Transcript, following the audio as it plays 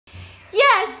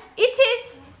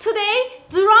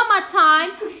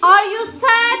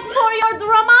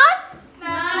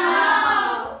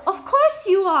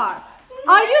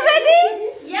Are you ready?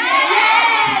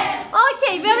 Yes!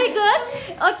 Okay, very good.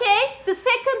 Okay, the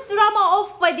second drama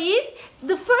of buddies.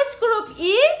 The first group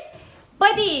is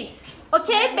buddies.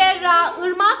 Okay, Berra,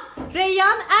 Irmak,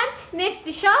 Reyyan and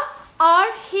Neslişah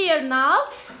are here now.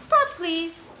 Start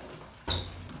please.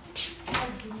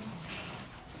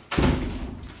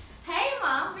 Hey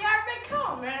Mom, we are back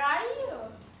home. Where are you?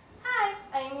 Hi,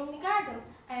 I am in the garden.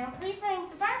 I am preparing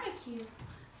the barbecue.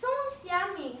 Sounds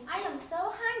yummy. I am so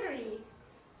hungry.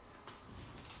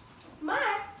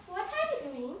 Mark, what are you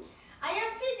doing? I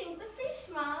am feeding the fish,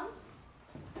 Mom.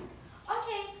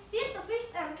 Okay, feed the fish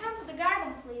and come to the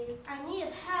garden, please. I need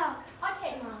help.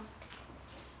 Okay, Mom.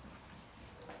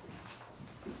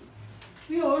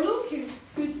 We are lucky.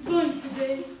 It's sunny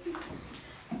today.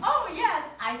 Oh yes,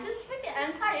 I feel sleepy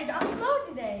and tired on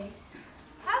cloudy days.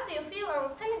 How do you feel on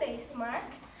sunny days, Mark?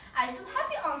 I feel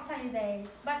happy on sunny days,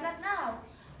 but not now,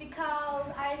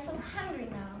 because I feel hungry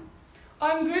now.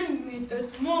 I'm grilling meat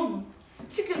at the moment.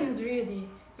 Chicken is ready.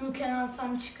 You can have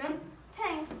some chicken?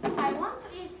 Thanks, I want to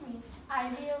eat meat. I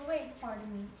will wait for the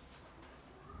meat.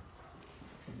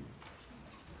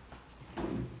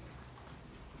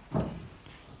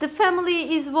 The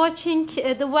family is watching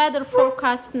the weather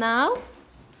forecast now.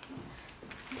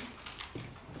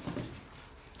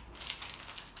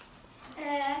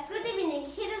 Good evening.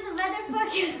 Here is the weather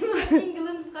forecast for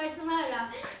England for tomorrow.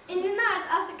 In the north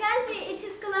of the country, it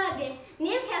is cloudy.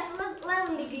 Newcastle is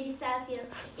 11 degrees Celsius.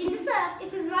 In the south,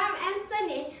 it is warm and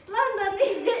sunny. London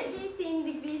is 18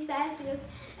 degrees Celsius.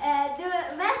 The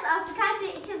west of the country,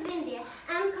 it is windy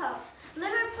and cold.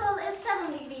 Liverpool is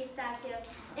 7 degrees Celsius.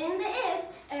 In the east,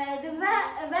 the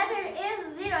weather is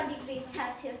 0 degrees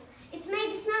Celsius. It may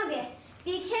be snowy.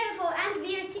 Be careful and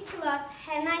wear thick clothes.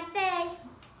 Have a nice day.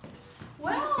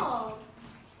 Well,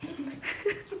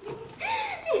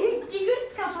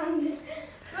 Gigurt kapandı.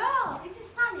 well, it is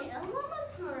sunny in London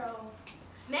tomorrow.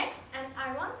 Next, and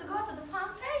I want to go to the fun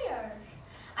fair.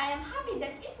 I am happy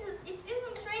that it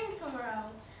isn't raining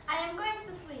tomorrow. I am going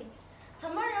to sleep.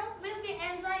 Tomorrow will be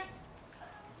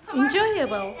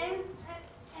Enjoyable.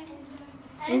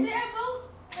 Enjoyable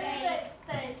day.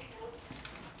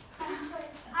 I'm so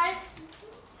excited.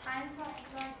 I am so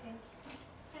excited.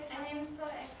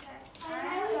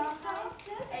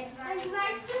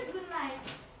 Excited. Good night.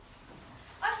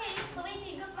 Okay,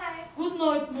 sweetie, good night. Good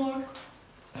night, Mark.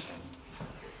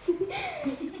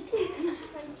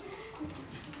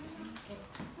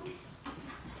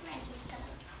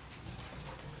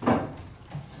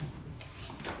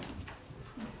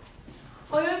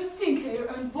 I am sitting here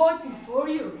and waiting for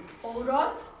you. All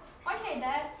right? Okay,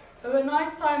 Dad. Have a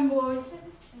nice time, boys.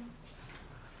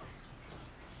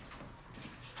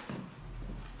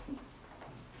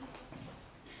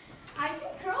 I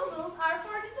think puzzles are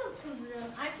for little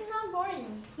children. I feel not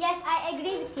boring. Yes, I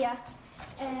agree with you.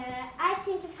 I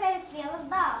think the Ferris wheel is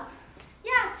dull.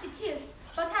 Yes, it is.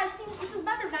 But I think it is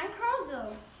better than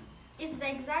cruises. It's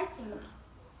exciting.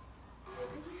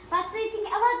 What do you think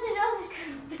about the roller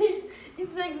coaster?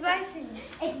 It's exciting.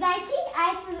 Exciting?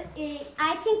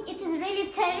 I think it is really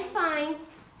terrifying.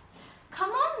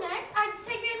 Come on, Max. I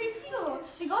disagree with you.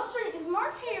 The ghost train is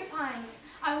more terrifying.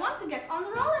 I want to get on the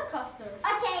roller coaster.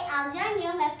 Okay, I'll join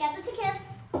you. Let's get the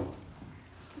tickets.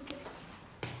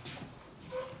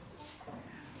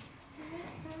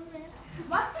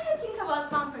 What do you think about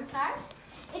bumper cars?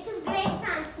 It is great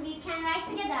fun. We can ride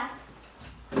together.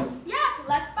 Yeah,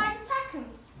 let's buy the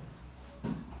tokens.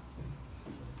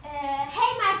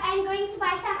 Hey Mark, I'm going to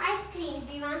buy some ice cream.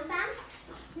 Do you want some?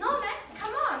 No, Max,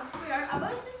 come on. We are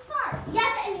about to start.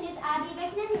 Just a minute. I'll be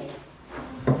back in a minute.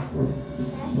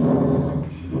 Yes.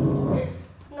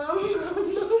 No.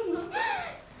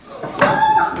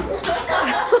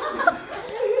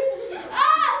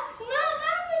 Ah, no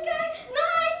bumper car. No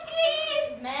ice cream.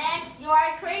 Max, you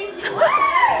are crazy.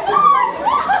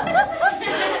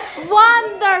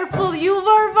 Wonderful, you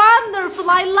were wonderful.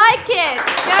 I like it.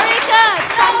 Very good.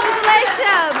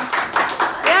 Congratulations.